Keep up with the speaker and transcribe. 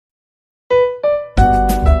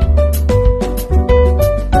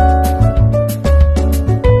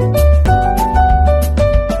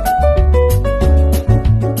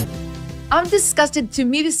disgusted. To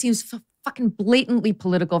me, this seems fucking blatantly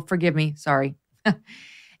political. Forgive me. Sorry.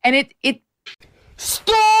 And it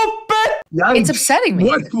Stupid! It's upsetting me.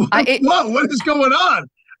 What is going on?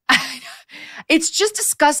 It's just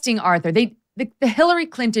disgusting, Arthur. The Hillary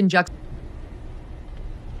Clinton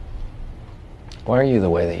Why are you the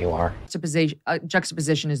way that you are?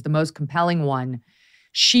 juxtaposition is the most compelling one.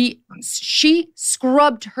 She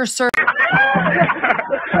scrubbed her servers.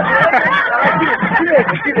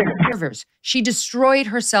 She destroyed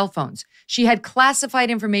her cell phones. She had classified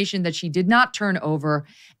information that she did not turn over.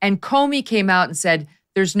 And Comey came out and said,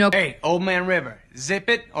 there's no... Hey, old man River, zip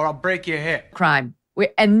it or I'll break your hip. ...crime.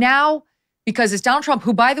 And now, because it's Donald Trump,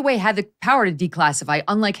 who, by the way, had the power to declassify,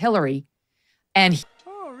 unlike Hillary, and...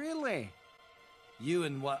 Oh, really? You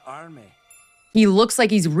in what army? He looks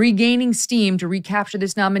like he's regaining steam to recapture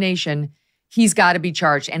this nomination. He's got to be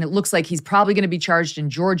charged. And it looks like he's probably going to be charged in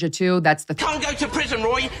Georgia, too. That's the... Can't go to prison,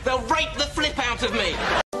 Roy. They'll rape the flip out of me.